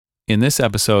In this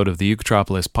episode of the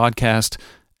Uketropolis podcast,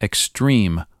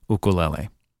 Extreme Ukulele.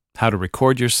 How to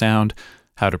record your sound,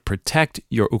 how to protect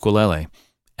your ukulele,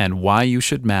 and why you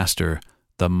should master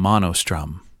the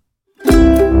monostrum.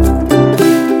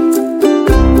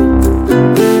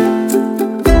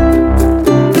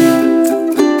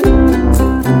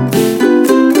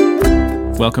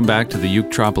 Welcome back to the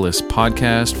Uketropolis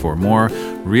podcast for more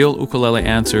real ukulele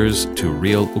answers to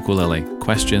real ukulele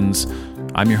questions.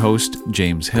 I'm your host,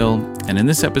 James Hill, and in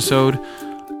this episode,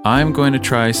 I'm going to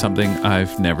try something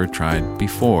I've never tried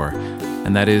before,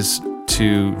 and that is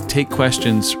to take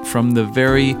questions from the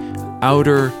very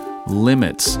outer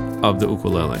limits of the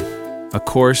ukulele, a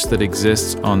course that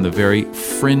exists on the very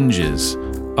fringes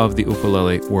of the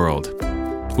ukulele world.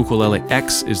 Ukulele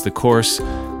X is the course,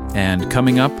 and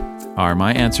coming up are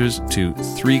my answers to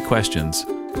 3 questions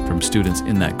from students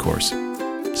in that course.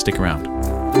 Stick around.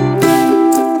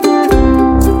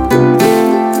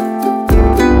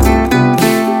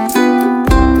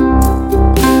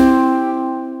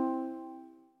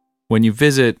 When you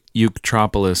visit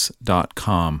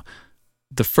uketropolis.com,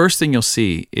 the first thing you'll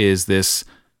see is this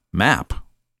map.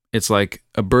 It's like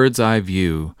a bird's eye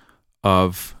view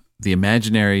of the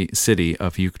imaginary city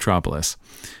of Uketropolis.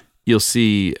 You'll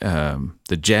see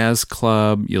the jazz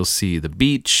club, you'll see the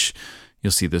beach,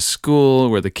 you'll see the school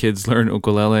where the kids learn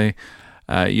ukulele,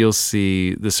 you'll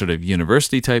see this sort of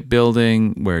university-type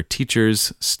building where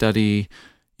teachers study.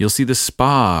 You'll see the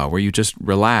spa where you just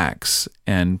relax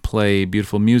and play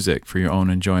beautiful music for your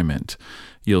own enjoyment.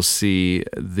 You'll see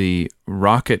the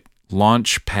rocket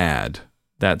launch pad,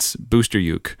 that's Booster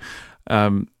Uke.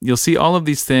 You'll see all of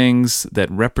these things that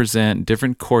represent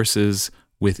different courses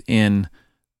within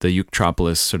the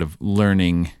Uketropolis sort of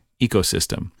learning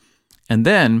ecosystem. And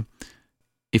then,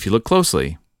 if you look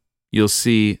closely, you'll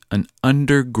see an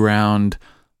underground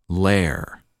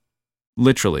lair.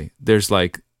 Literally, there's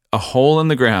like a hole in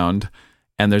the ground,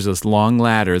 and there's this long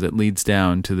ladder that leads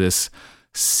down to this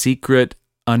secret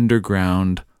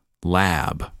underground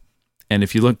lab. And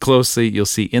if you look closely, you'll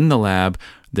see in the lab,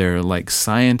 there are like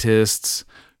scientists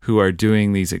who are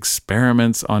doing these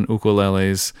experiments on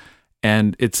ukuleles,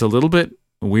 and it's a little bit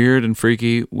weird and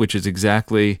freaky, which is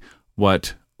exactly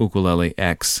what Ukulele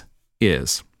X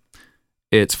is.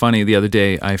 It's funny, the other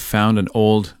day I found an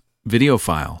old video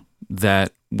file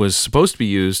that was supposed to be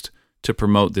used to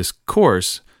promote this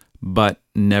course, but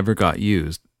never got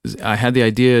used. I had the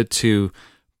idea to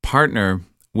partner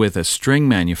with a string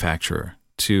manufacturer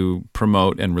to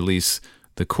promote and release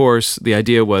the course. The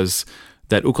idea was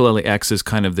that Ukulele X is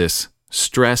kind of this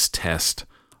stress test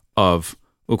of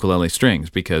ukulele strings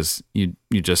because you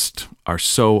just are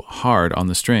so hard on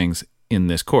the strings in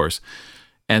this course.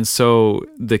 And so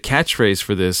the catchphrase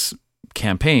for this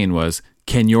campaign was,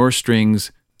 "Can your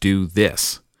strings do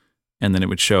this?" And then it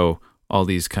would show all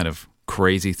these kind of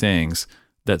crazy things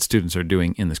that students are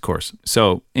doing in this course.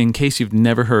 So in case you've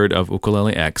never heard of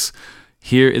Ukulele X,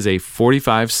 here is a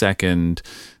 45-second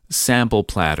sample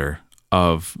platter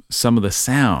of some of the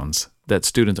sounds that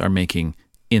students are making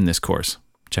in this course.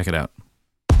 Check it out.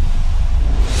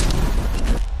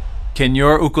 Can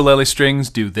your ukulele strings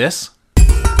do this?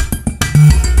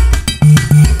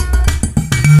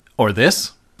 Or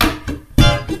this?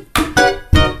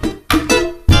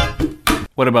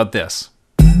 What about this?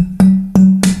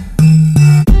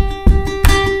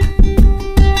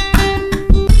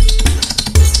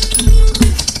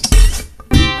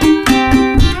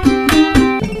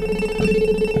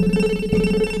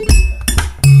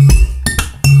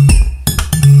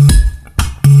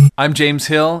 I'm James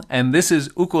Hill, and this is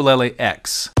Ukulele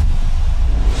X.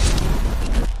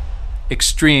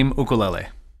 Extreme Ukulele.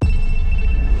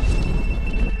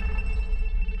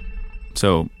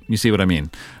 So, you see what I mean.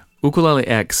 Ukulele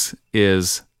X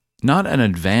is not an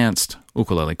advanced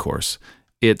ukulele course.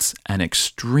 It's an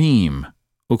extreme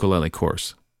ukulele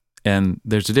course. And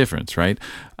there's a difference, right?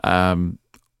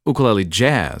 Ukulele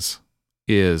Jazz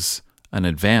is an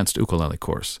advanced ukulele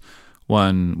course,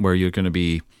 one where you're going to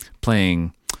be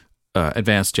playing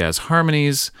advanced jazz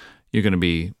harmonies, you're going to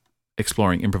be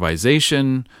exploring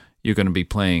improvisation, you're going to be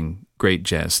playing great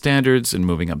jazz standards and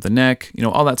moving up the neck,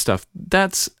 all that stuff.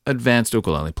 That's advanced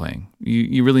ukulele playing.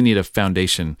 You really need a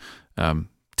foundation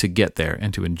to get there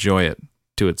and to enjoy it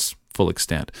to its full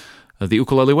extent. The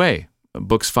Ukulele Way,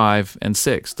 books 5 and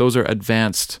 6, those are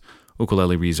advanced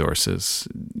ukulele resources.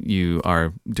 You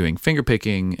are doing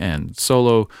fingerpicking and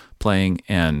solo playing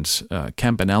and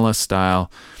campanella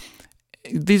style.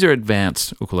 These are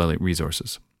advanced ukulele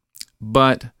resources.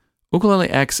 But Ukulele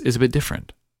X is a bit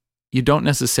different. You don't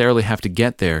necessarily have to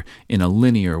get there in a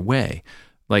linear way.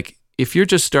 Like, if you're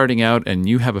just starting out and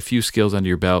you have a few skills under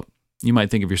your belt, you might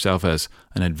think of yourself as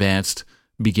an advanced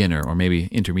beginner or maybe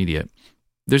intermediate.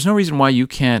 There's no reason why you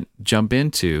can't jump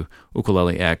into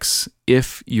Ukulele X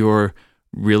if you're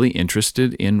really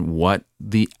interested in what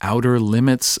the outer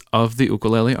limits of the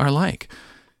ukulele are like.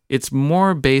 It's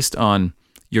more based on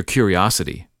your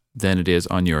curiosity than it is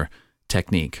on your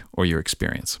technique or your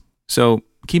experience. So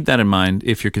keep that in mind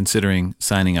if you're considering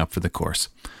signing up for the course.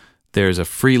 There's a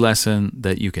free lesson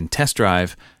that you can test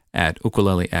drive at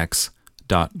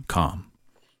ukulelex.com.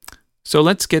 So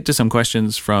let's get to some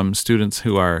questions from students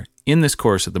who are in this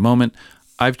course at the moment.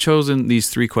 I've chosen these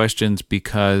 3 questions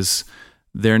because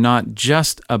they're not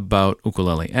just about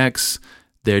Ukulele X.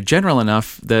 They're general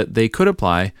enough that they could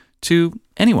apply to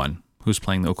anyone who's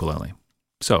playing the ukulele.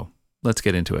 So let's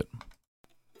get into it.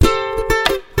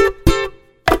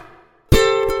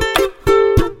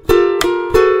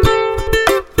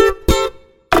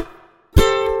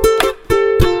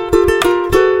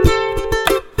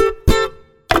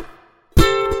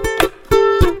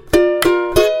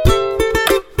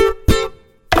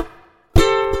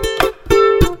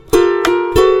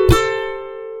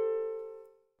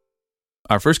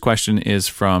 Our first question is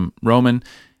from Roman.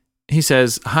 He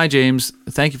says, "Hi James,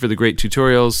 thank you for the great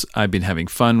tutorials. I've been having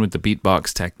fun with the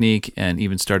beatbox technique and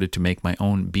even started to make my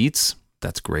own beats."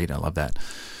 That's great. I love that.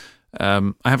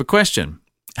 I have a question.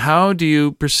 How do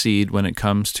you proceed when it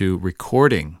comes to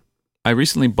recording? I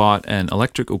recently bought an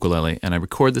electric ukulele and I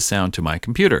record the sound to my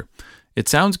computer. It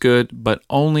sounds good, but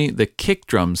only the kick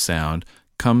drum sound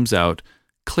comes out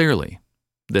clearly.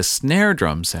 The snare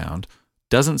drum sound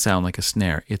doesn't sound like a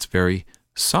snare. It's very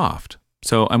soft.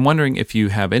 So I'm wondering if you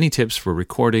have any tips for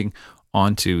recording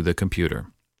onto the computer.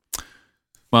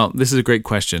 Well, this is a great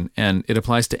question, and it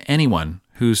applies to anyone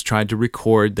who's tried to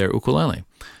record their ukulele.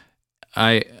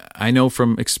 I know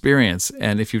from experience,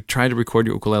 and if you've tried to record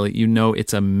your ukulele, you know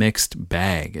it's a mixed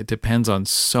bag. It depends on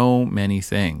so many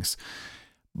things.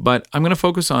 But I'm going to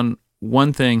focus on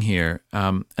one thing here,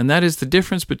 and that is the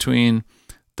difference between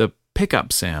the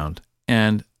pickup sound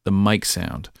and the mic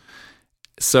sound.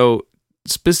 So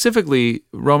specifically,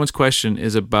 Roman's question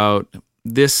is about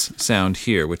this sound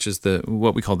here, which is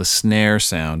what we call the snare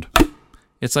sound.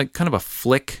 It's like kind of a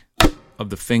flick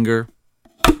of the finger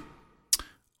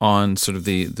on sort of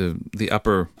the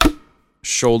upper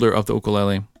shoulder of the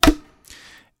ukulele.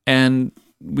 And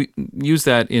we use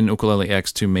that in Ukulele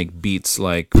X to make beats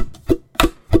like,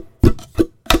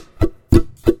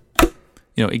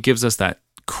 it gives us that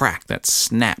crack, that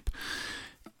snap.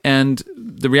 And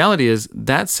the reality is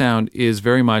that sound is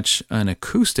very much an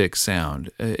acoustic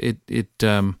sound. It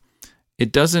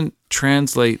doesn't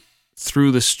translate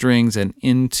through the strings and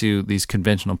into these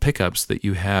conventional pickups that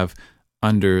you have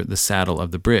under the saddle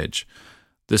of the bridge.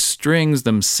 The strings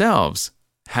themselves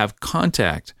have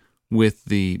contact with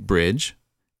the bridge,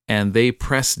 and they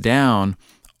press down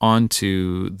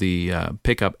onto the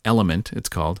pickup element, it's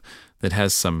called, that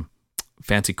has some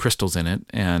fancy crystals in it,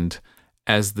 and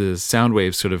as the sound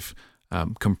waves sort of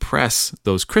compress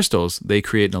those crystals, they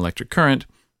create an electric current,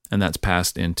 and that's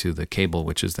passed into the cable,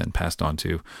 which is then passed on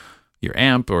to your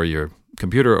amp or your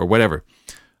computer or whatever.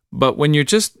 But when you're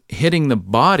just hitting the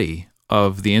body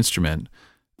of the instrument,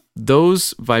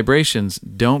 those vibrations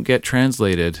don't get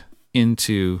translated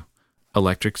into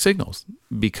electric signals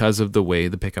because of the way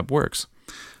the pickup works.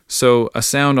 So a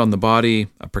sound on the body,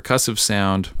 a percussive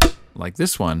sound like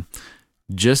this one,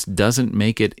 just doesn't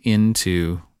make it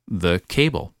into the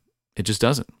cable. It just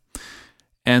doesn't.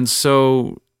 And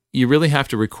so you really have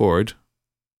to record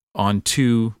on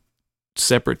 2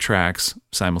 separate tracks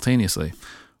simultaneously.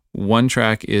 One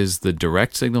track is the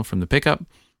direct signal from the pickup,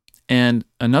 and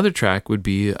another track would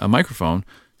be a microphone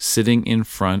sitting in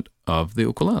front of the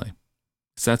ukulele.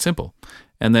 It's that simple.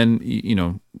 And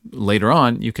then, later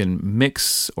on, you can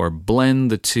mix or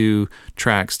blend the 2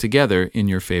 tracks together in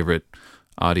your favorite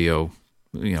audio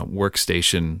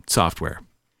workstation software.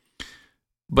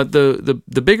 But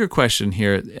the bigger question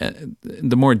here,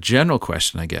 the more general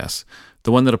question, I guess,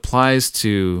 the one that applies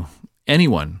to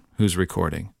anyone who's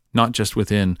recording, not just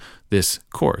within this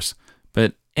course,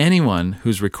 but anyone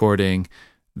who's recording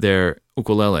their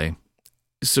ukulele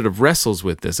sort of wrestles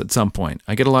with this at some point.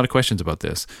 I get a lot of questions about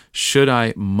this. Should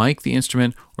I mic the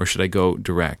instrument or should I go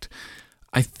direct?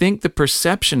 I think the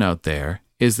perception out there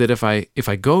is that if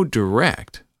I go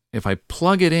direct, if I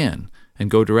plug it in and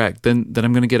go direct, then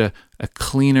I'm going to get a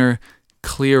cleaner,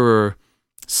 clearer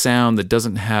sound that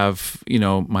doesn't have,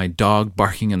 my dog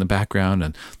barking in the background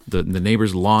and the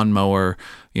neighbor's lawnmower.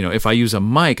 If I use a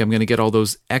mic, I'm going to get all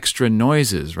those extra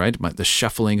noises, right? The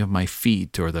shuffling of my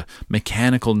feet or the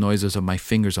mechanical noises of my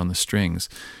fingers on the strings.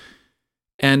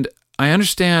 And I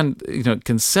understand,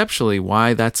 conceptually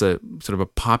why that's a sort of a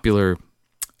popular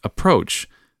approach,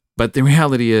 but the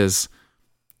reality is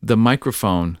the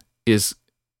microphone is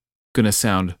going to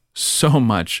sound so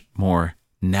much more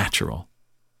natural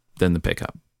than the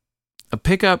pickup. A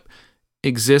pickup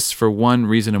exists for one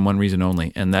reason and one reason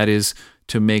only, and that is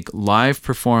to make live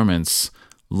performance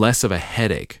less of a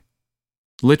headache.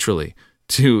 Literally,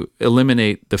 to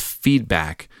eliminate the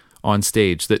feedback on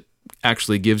stage that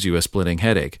actually gives you a splitting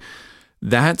headache.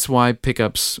 That's why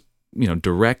pickups,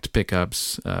 direct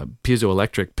pickups,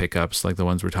 piezoelectric pickups like the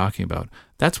ones we're talking about,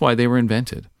 that's why they were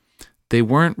invented. They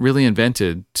weren't really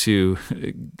invented to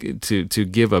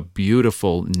give a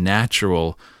beautiful,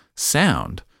 natural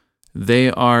sound.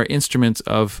 They are instruments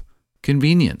of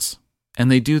convenience, and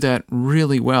they do that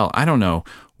really well. I don't know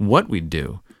what we'd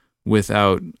do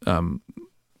without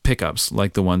pickups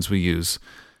like the ones we use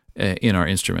in our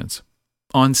instruments.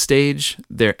 On stage,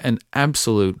 they're an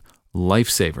absolute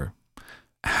lifesaver.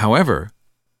 However,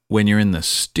 when you're in the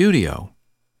studio,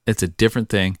 it's a different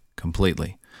thing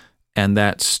completely. And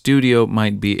that studio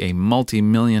might be a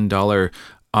multi-million-dollar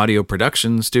audio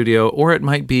production studio, or it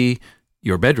might be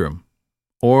your bedroom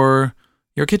or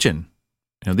your kitchen.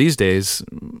 These days,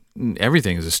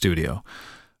 everything is a studio.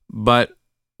 But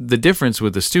the difference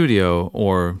with the studio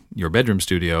or your bedroom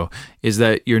studio is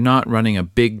that you're not running a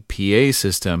big PA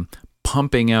system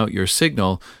pumping out your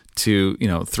signal to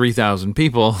 3,000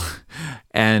 people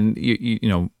and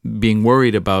being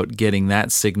worried about getting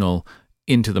that signal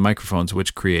into the microphones,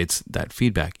 which creates that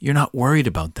feedback. You're not worried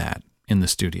about that in the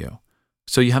studio.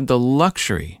 So you have the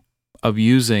luxury of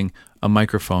using a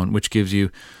microphone which gives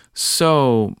you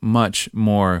so much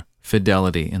more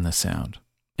fidelity in the sound.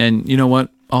 And you know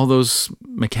what? All those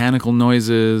mechanical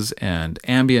noises and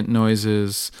ambient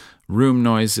noises, room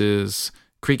noises,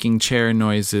 creaking chair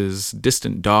noises,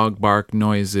 distant dog bark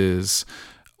noises,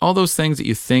 all those things that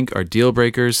you think are deal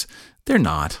breakers, they're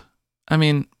not. I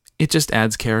mean, it just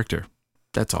adds character.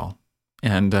 That's all.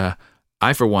 And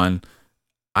I, for one,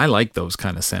 I like those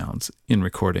kind of sounds in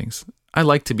recordings. I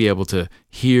like to be able to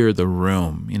hear the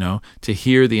room, to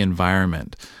hear the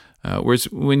environment. Whereas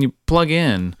when you plug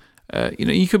in,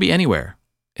 you could be anywhere.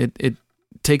 It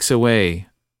takes away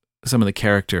some of the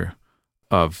character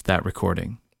of that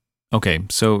recording. Okay,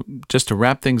 so just to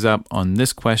wrap things up on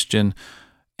this question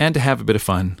and to have a bit of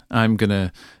fun, I'm going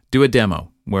to do a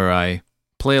demo where I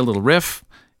play a little riff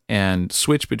and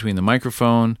switch between the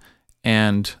microphone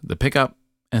and the pickup,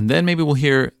 and then maybe we'll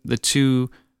hear the two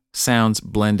sounds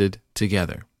blended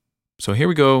together. So here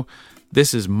we go.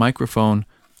 This is microphone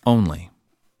only.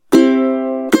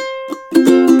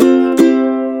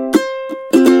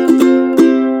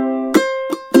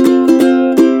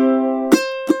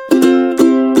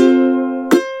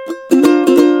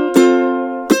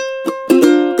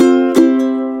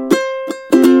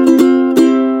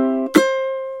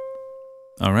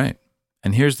 All right,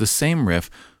 and here's the same riff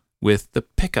with the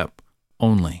pickup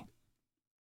only.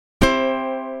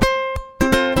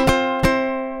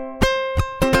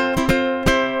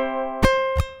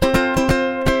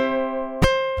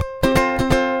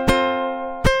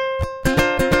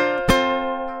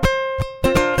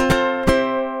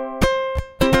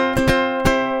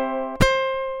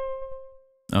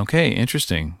 Okay,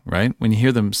 interesting, right? When you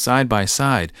hear them side by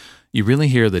side, you really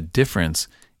hear the difference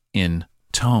in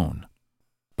tone.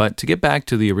 But to get back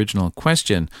to the original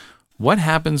question, what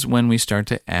happens when we start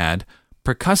to add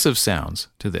percussive sounds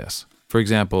to this? For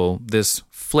example, this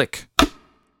flick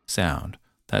sound,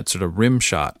 that sort of rim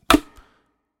shot,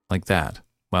 like that.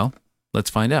 Well, let's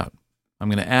find out. I'm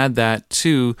going to add that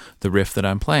to the riff that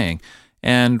I'm playing.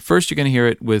 And first you're going to hear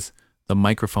it with the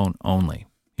microphone only.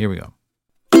 Here we go.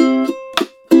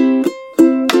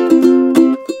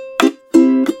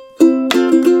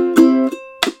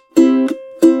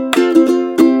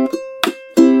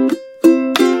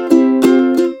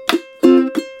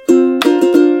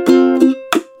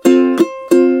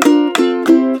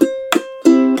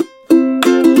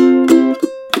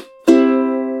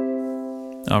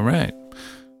 All right.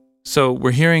 So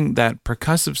we're hearing that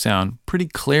percussive sound pretty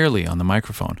clearly on the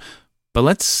microphone. But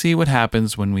let's see what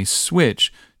happens when we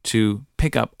switch to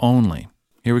pickup only.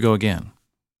 Here we go again.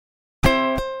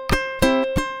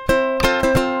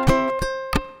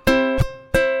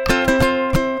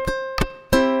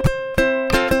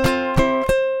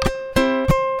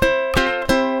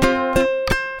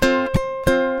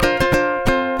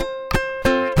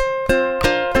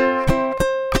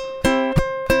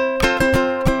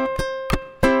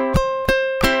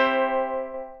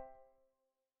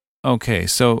 Okay,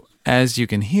 so as you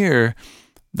can hear,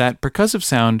 that percussive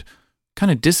sound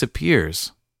kind of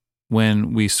disappears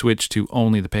when we switch to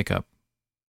only the pickup.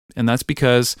 And that's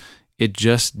because it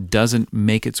just doesn't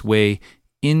make its way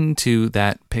into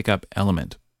that pickup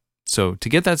element. So to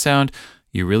get that sound,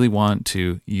 you really want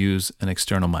to use an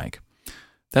external mic.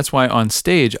 That's why on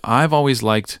stage, I've always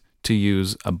liked to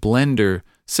use a blender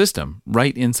system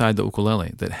right inside the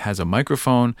ukulele that has a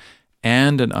microphone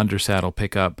and an undersaddle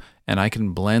pickup, and I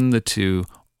can blend the two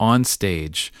on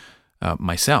stage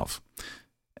myself.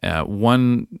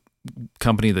 One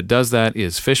company that does that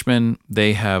is Fishman.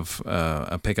 They have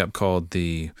a pickup called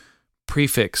the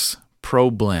Prefix Pro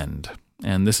Blend,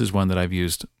 and this is one that I've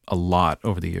used a lot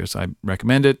over the years. I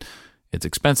recommend it. It's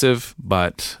expensive,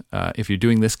 but if you're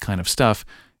doing this kind of stuff,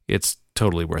 it's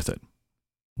totally worth it.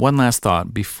 One last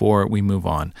thought before we move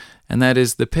on, and that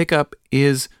is the pickup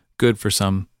is good for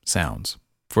some sounds.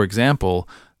 For example,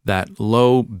 that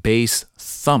low bass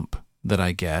thump that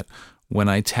I get when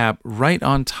I tap right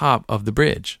on top of the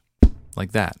bridge,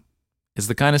 like that, is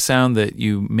the kind of sound that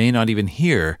you may not even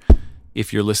hear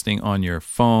if you're listening on your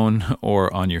phone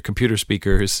or on your computer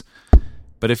speakers.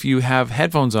 But if you have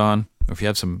headphones on, or if you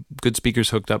have some good speakers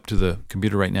hooked up to the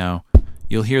computer right now,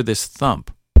 you'll hear this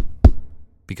thump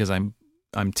because I'm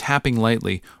tapping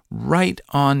lightly right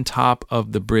on top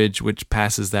of the bridge, which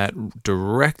passes that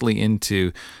directly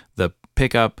into the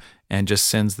pickup and just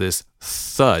sends this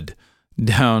thud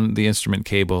down the instrument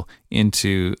cable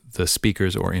into the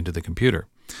speakers or into the computer.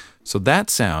 So that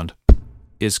sound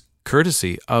is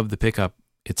courtesy of the pickup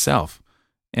itself.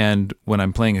 And when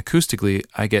I'm playing acoustically,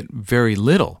 I get very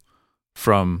little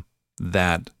from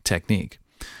that technique.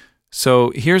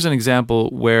 So here's an example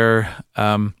where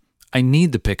I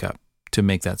need the pickup to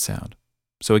make that sound.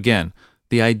 So again,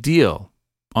 the ideal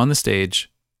on the stage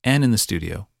and in the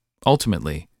studio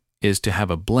ultimately is to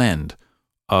have a blend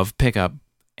of pickup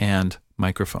and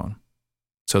microphone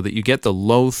so that you get the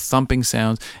low thumping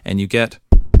sounds and you get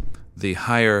the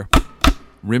higher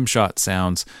rimshot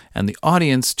sounds, and the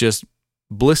audience just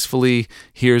blissfully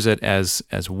hears it as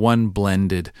one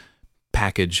blended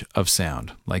package of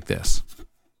sound like this.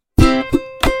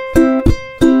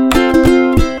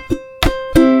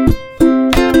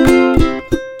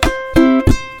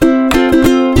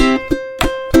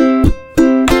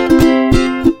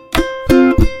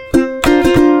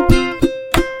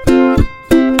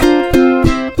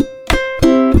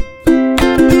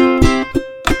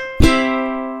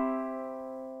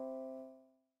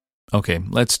 Okay,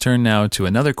 let's turn now to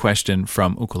another question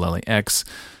from Ukulele X.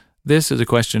 This is a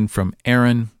question from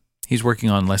Aaron. He's working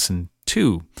on lesson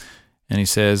 2, and he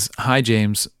says, "Hi,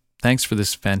 James. Thanks for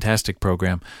this fantastic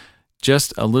program.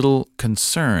 Just a little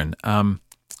concern.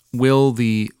 Will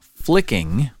the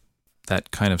flicking, that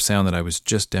kind of sound that I was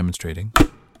just demonstrating,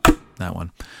 that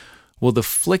one, will the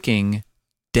flicking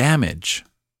damage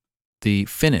the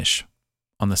finish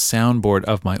on the soundboard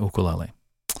of my ukulele?"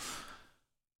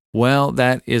 Well,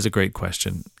 that is a great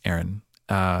question, Aaron.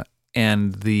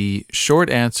 And the short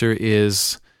answer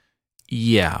is,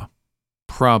 yeah,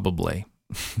 probably.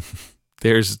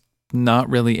 There's not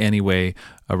really any way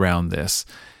around this.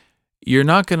 You're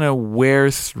not going to wear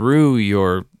through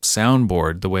your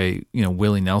soundboard the way,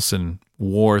 Willie Nelson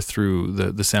wore through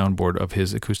the soundboard of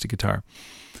his acoustic guitar.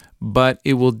 But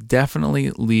it will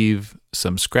definitely leave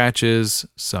some scratches,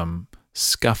 some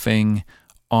scuffing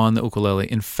on the ukulele.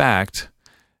 In fact,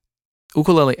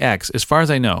 Ukulele X, as far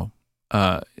as I know,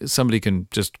 somebody can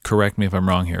just correct me if I'm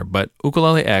wrong here, but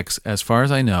Ukulele X, as far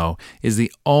as I know, is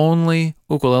the only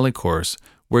ukulele course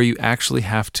where you actually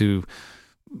have to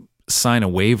sign a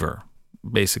waiver,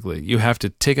 basically. You have to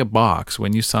tick a box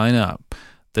when you sign up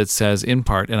that says, in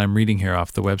part, and I'm reading here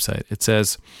off the website, it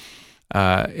says,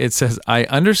 "I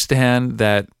understand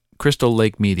that Crystal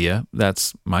Lake Media,"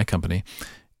 that's my company,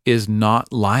 "is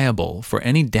not liable for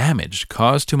any damage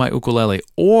caused to my ukulele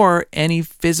or any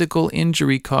physical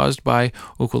injury caused by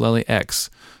Ukulele X.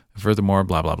 Furthermore,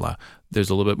 blah, blah, blah." There's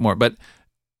a little bit more. But,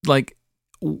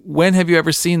 when have you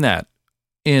ever seen that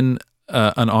in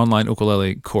an online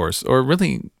ukulele course, or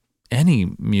really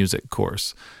any music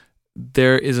course?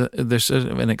 There's sort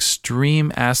of an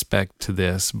extreme aspect to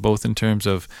this, both in terms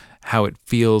of how it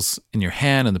feels in your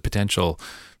hand and the potential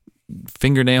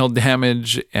fingernail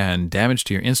damage and damage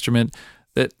to your instrument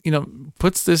that,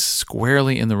 puts this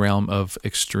squarely in the realm of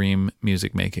extreme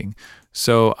music making.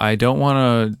 So I don't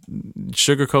want to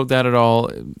sugarcoat that at all.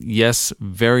 Yes,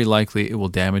 very likely it will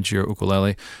damage your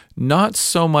ukulele. Not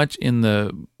so much in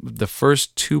the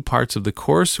first 2 parts of the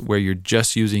course where you're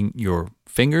just using your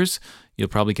fingers. You'll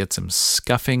probably get some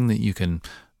scuffing that you can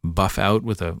buff out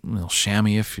with a little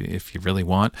chamois if you really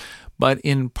want. But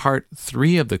in part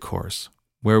 3 of the course,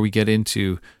 where we get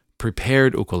into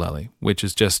prepared ukulele, which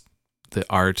is just the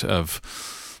art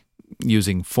of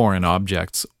using foreign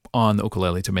objects on the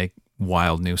ukulele to make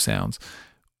wild new sounds.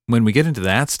 When we get into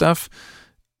that stuff,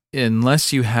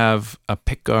 unless you have a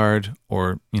pickguard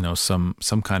or some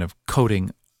kind of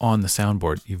coating on the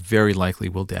soundboard, you very likely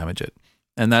will damage it.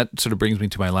 And that sort of brings me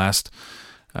to my last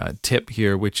tip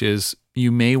here, which is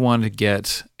you may want to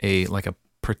get a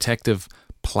protective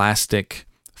plastic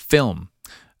film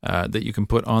that you can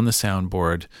put on the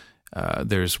soundboard.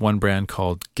 There's one brand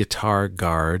called Guitar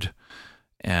Guard,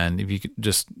 and if you could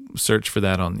just search for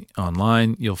that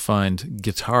online, you'll find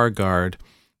Guitar Guard.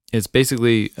 It's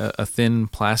basically a thin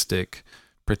plastic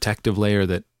protective layer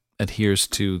that adheres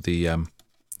to the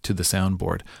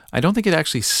soundboard. I don't think it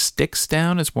actually sticks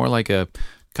down. It's more like a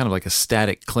kind of like a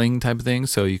static cling type of thing.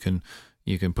 So you can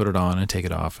put it on and take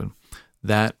it off, and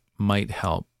that might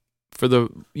help. For the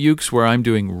ukes where I'm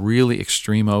doing really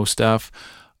extremo stuff,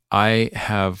 I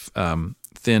have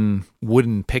thin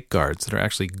wooden pick guards that are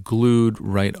actually glued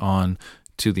right on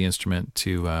to the instrument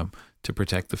to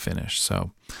protect the finish.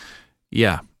 So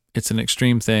yeah, it's an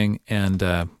extreme thing, and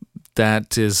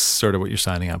that is sort of what you're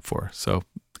signing up for. So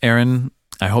Aaron,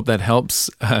 I hope that helps.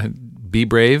 Be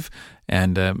brave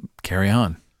and carry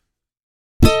on.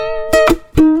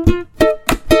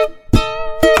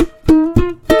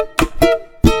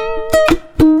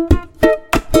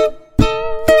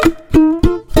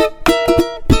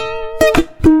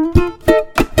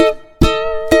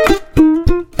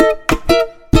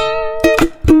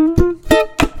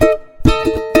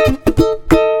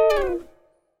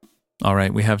 All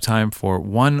right, we have time for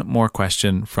one more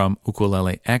question from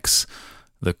Ukulele X,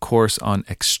 the course on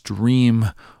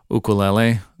extreme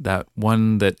ukulele, that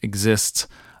one that exists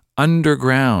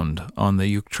underground on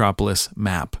the Uketropolis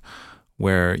map,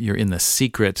 where you're in the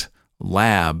secret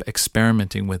lab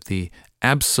experimenting with the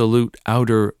absolute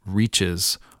outer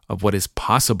reaches of what is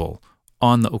possible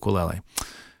on the ukulele.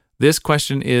 This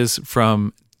question is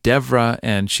from Devra,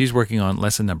 and she's working on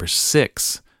lesson number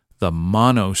 6, the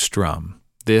monostrum.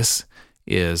 This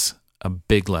is a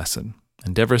big lesson.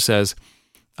 And Devra says,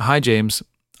 "Hi, James.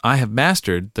 I have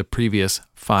mastered the previous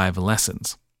 5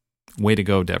 lessons." Way to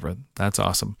go, Devra. That's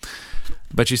awesome.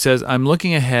 But she says, "I'm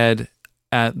looking ahead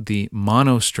at the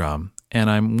monostrum, and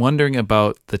I'm wondering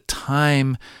about the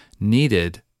time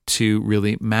needed to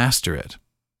really master it."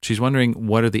 She's wondering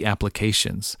what are the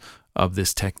applications of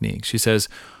this technique. She says,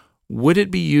 "Would it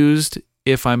be used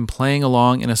if I'm playing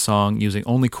along in a song using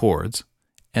only chords,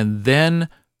 and then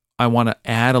I want to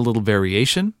add a little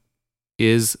variation?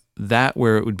 Is that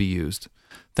where it would be used?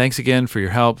 Thanks again for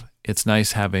your help. It's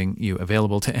nice having you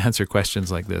available to answer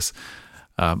questions like this."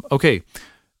 Okay,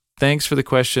 thanks for the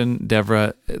question,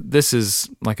 Devra. This is,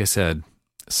 like I said,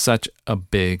 such a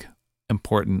big,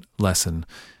 important lesson.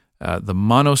 The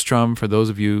monostrum, for those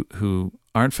of you who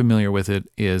aren't familiar with it,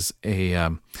 is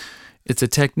it's a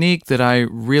technique that I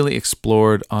really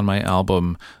explored on my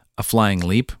album A Flying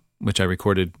Leap, which I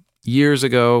recorded years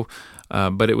ago,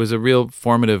 but it was a real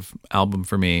formative album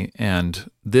for me, and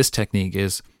this technique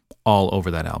is all over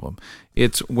that album.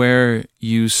 It's where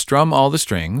you strum all the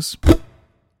strings,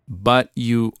 but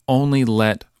you only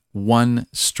let one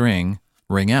string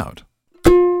ring out.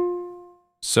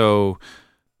 So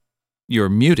you're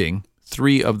muting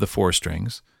 3 of the 4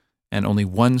 strings, and only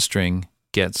one string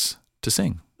gets to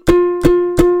sing.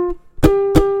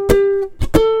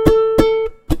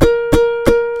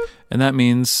 And that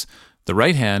means the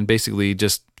right hand basically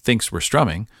just thinks we're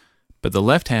strumming, but the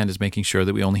left hand is making sure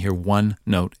that we only hear one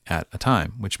note at a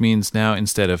time, which means now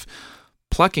instead of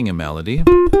plucking a melody,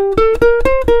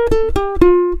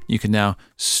 you can now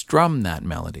strum that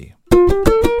melody.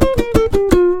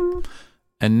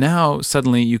 And now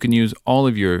suddenly you can use all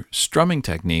of your strumming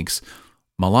techniques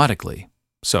melodically.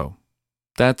 So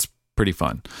that's pretty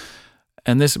fun.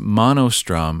 And this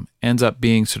monostrum ends up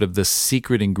being sort of the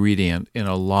secret ingredient in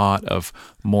a lot of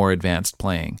more advanced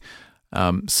playing.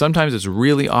 Sometimes it's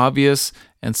really obvious,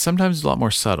 and sometimes it's a lot more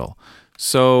subtle.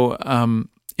 So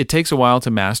it takes a while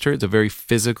to master. It's a very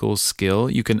physical skill.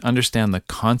 You can understand the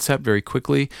concept very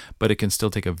quickly, but it can still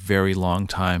take a very long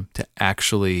time to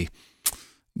actually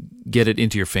get it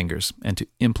into your fingers and to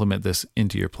implement this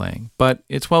into your playing. But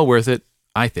it's well worth it,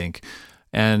 I think.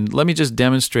 And let me just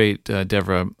demonstrate,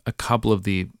 Devra, a couple of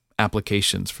the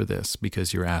applications for this,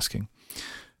 because you're asking.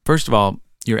 First of all,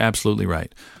 you're absolutely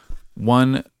right.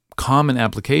 One common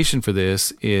application for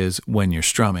this is when you're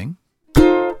strumming.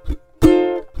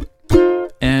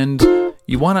 And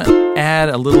you want to add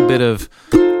a little bit of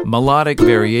melodic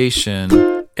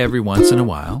variation every once in a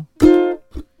while.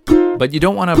 But you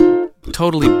don't want to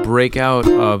totally break out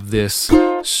of this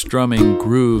strumming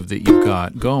groove that you've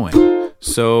got going.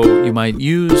 So you might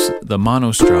use the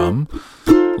monostrum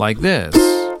like this.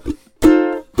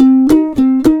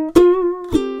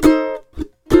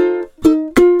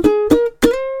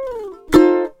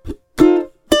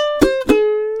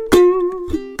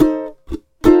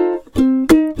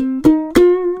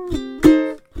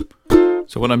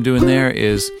 So what I'm doing there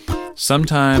is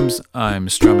sometimes I'm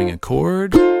strumming a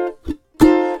chord,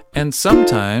 and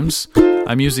sometimes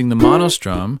I'm using the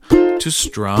monostrum to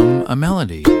strum a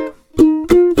melody.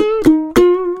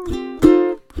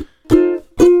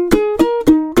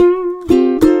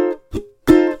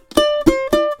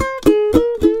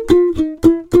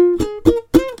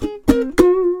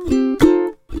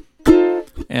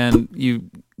 And you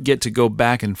get to go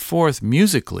back and forth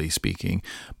musically speaking,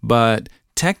 but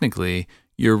technically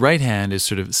your right hand is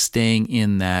sort of staying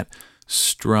in that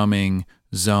strumming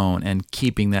zone and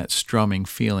keeping that strumming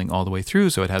feeling all the way through,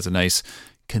 so it has a nice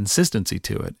consistency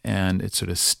to it and it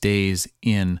sort of stays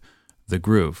in the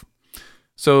groove.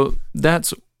 So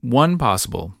that's one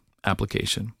possible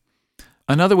application.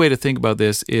 Another way to think about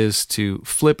this is to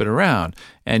flip it around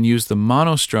and use the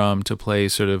monostrum to play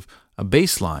sort of a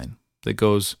bass line that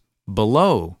goes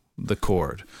below the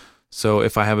chord. So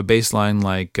if I have a bass line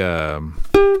like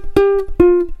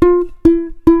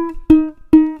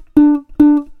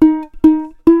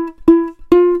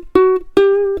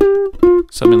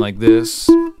something like this,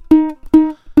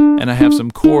 and I have some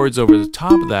chords over the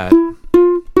top of that,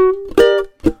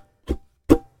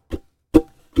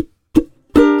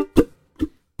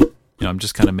 I'm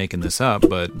just kind of making this up,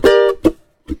 but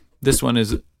this one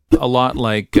is a lot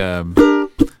like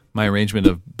my arrangement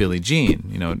of Billie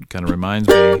Jean. It kind of reminds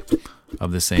me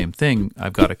of the same thing.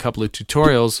 I've got a couple of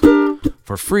tutorials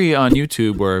for free on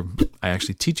YouTube where I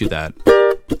actually teach you that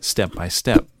step by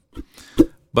step.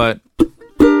 But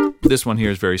this one here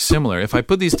is very similar. If I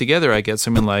put these together, I get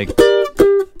something like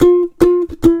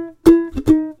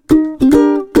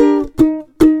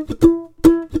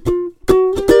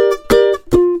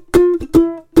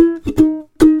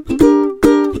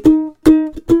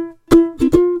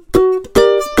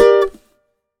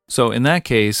So in that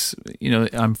case,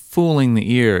 I'm fooling the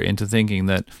ear into thinking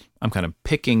that I'm kind of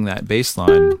picking that bass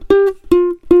line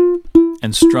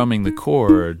and strumming the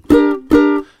chord.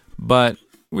 But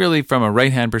really, from a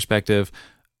right hand perspective,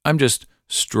 I'm just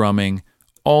strumming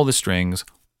all the strings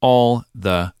all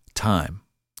the time.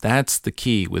 That's the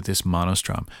key with this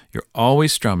monostrum. You're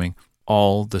always strumming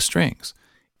all the strings.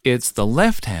 It's the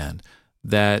left hand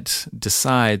that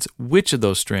decides which of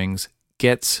those strings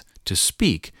gets to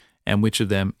speak and which of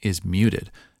them is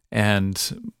muted.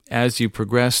 And as you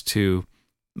progress to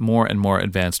more and more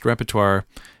advanced repertoire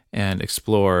and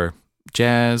explore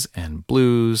jazz and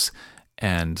blues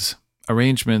and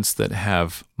arrangements that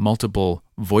have multiple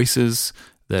voices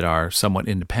that are somewhat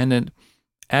independent,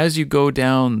 as you go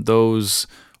down those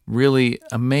really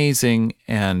amazing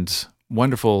and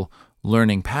wonderful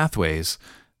learning pathways,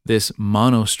 this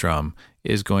monostrum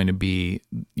is going to be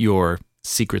your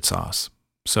secret sauce.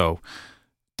 So,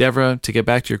 Deborah, to get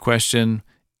back to your question,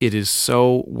 it is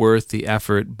so worth the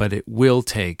effort, but it will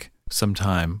take some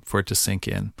time for it to sink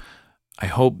in. I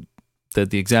hope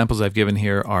that the examples I've given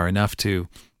here are enough to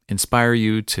inspire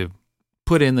you to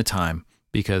put in the time,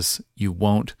 because you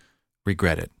won't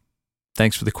regret it.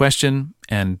 Thanks for the question,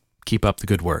 and keep up the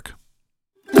good work.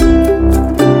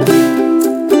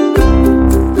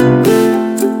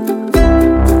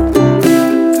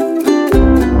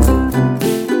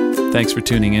 Thanks for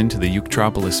tuning in to the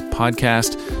Uketropolis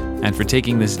podcast and for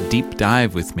taking this deep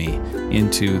dive with me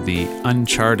into the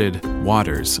uncharted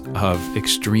waters of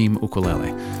extreme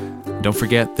ukulele. Don't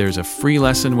forget, there's a free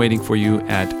lesson waiting for you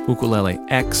at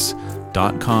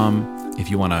ukulelex.com if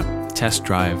you want to test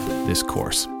drive this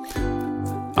course.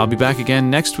 I'll be back again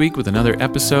next week with another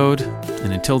episode,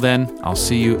 and until then, I'll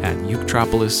see you at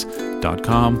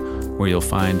uketropolis.com, where you'll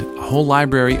find a whole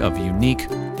library of unique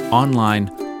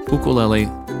online ukulele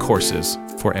courses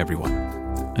for everyone.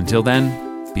 Until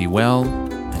then, be well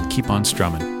and keep on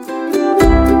strumming.